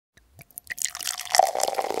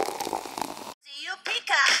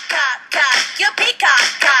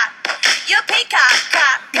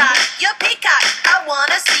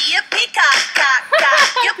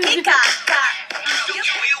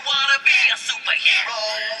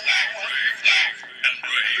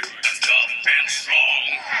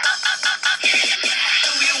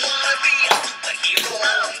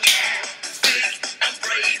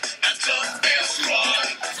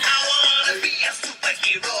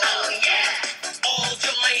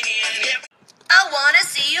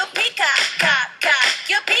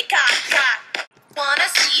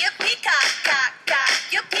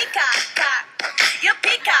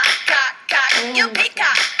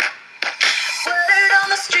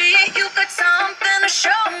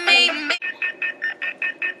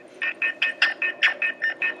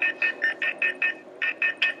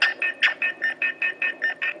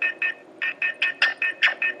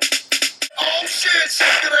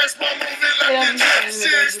ass while moving like your gypsy.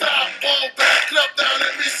 Stop, fall back, clap down,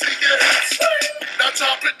 let me see your hips. Now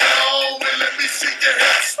drop it low and let me see your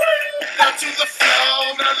hips. Now to the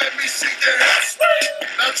floor, now let me see your hips.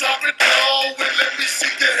 Now drop it low and let me see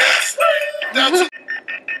your hips. Now to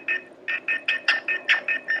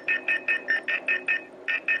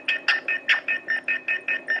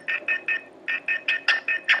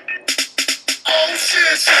oh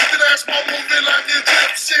shit, shake that ass while moving like your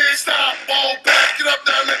gypsy. Stop, fall back, get up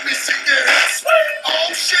now, let me see your hips.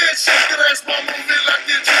 Oh shit, shake that ass while moving like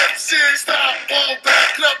your gypsy. Stop, fall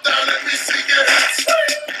back, get up now, let me see your hips.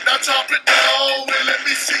 Now drop it low and let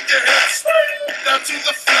me see your hips. Now to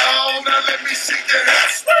the floor, now let me see your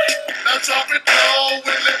hips. Now drop it low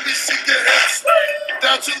and let me see your hips.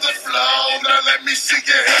 Down to the floor, now let me see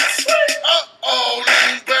your hips. Uh-oh,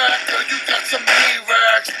 lean back, girl, you got some mean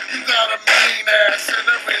racks. You got a mean ass, and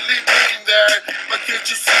I really mean that. But can't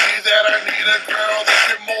you see that I need a girl that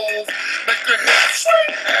can move, make her hips,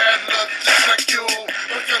 and look just like you?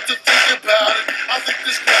 Don't have to think about it. I think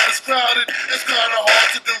this club is crowded. It's kinda hard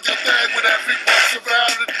to do your thing with everyone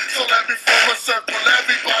surrounded. So let me form a circle,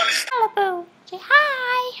 everybody. Hello, boo. Say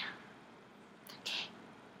hi. Okay,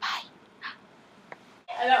 bye.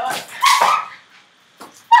 I don't want.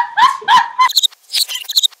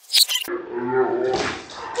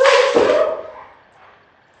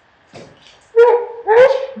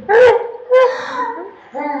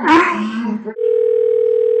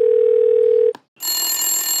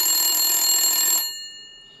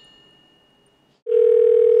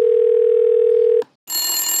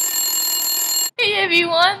 Hey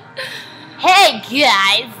everyone! Hey,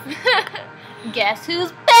 guys. Guess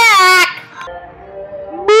who's back?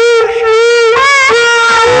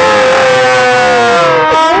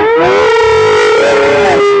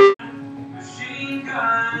 Machine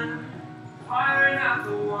gun, firing at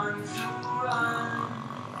the ones who run.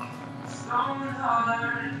 Stone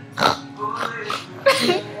hard, bullets.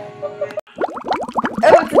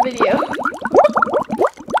 Oh, it's a video.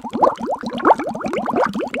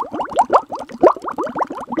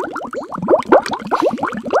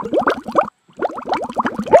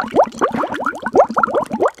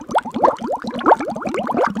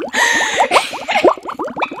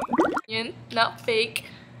 Not fake.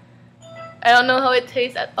 I don't know how it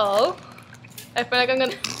tastes at all. I feel like I'm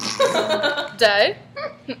gonna die.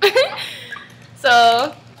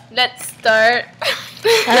 So let's start.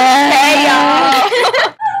 Hey, y'all.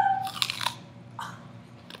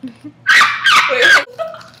 Wait.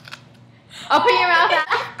 Open your mouth.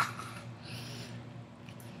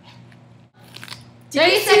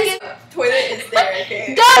 30 seconds. Toilet is there,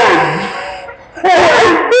 okay?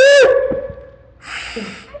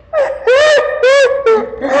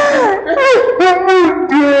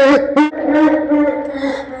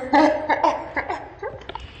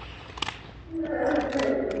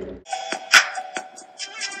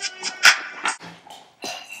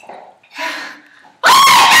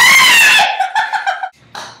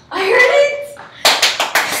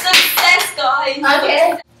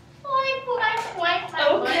 Okay.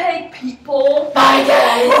 Okay, people. Bye,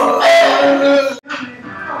 guys.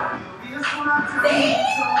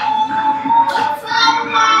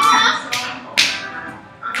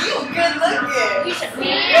 You good looking. You should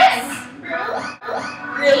dance.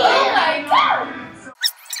 Really? Oh my god.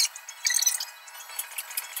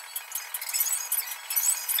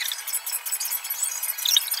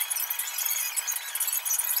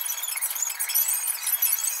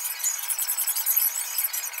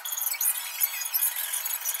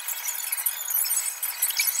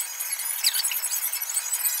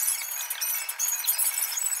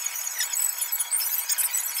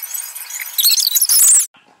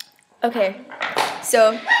 Okay,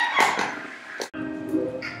 so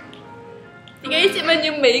you guys see my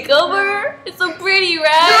new makeover? It's so pretty,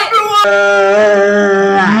 right?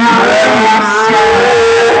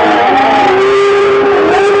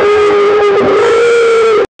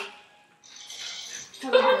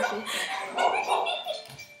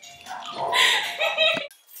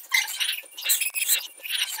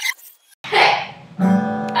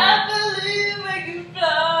 I believe I can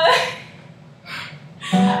fly.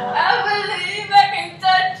 I believe I can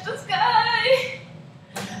touch the sky.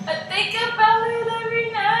 I think about it every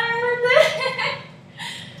night and day.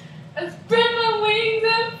 I spread my wings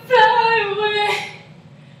and fly away.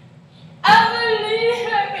 I believe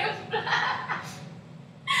I can fly.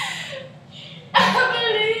 I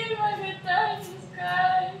believe I can touch the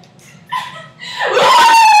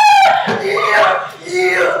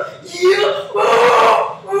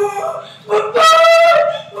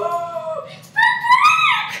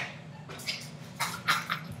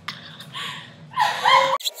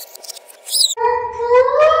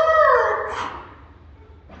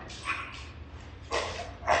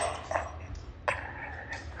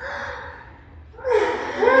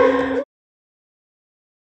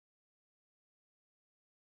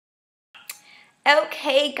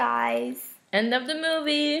Okay, guys. End of the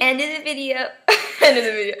movie. End of the video. End of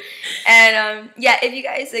the video. And yeah, if you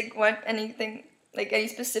guys like want anything, like any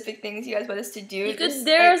specific things you guys want us to do, You could just,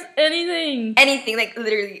 dare us like, anything. anything, like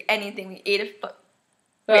literally anything. We ate a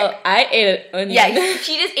Well, I ate an onion. yeah,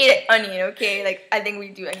 she just ate an onion. Okay, like I think we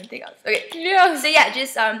do anything else. Okay, Yeah. so yeah,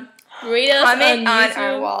 just Rate us comment on YouTube,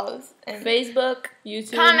 our walls and Facebook,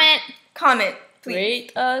 YouTube. comment, please,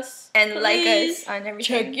 Rate us. and like please. us on everything.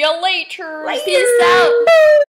 Check you later. Later. Peace out.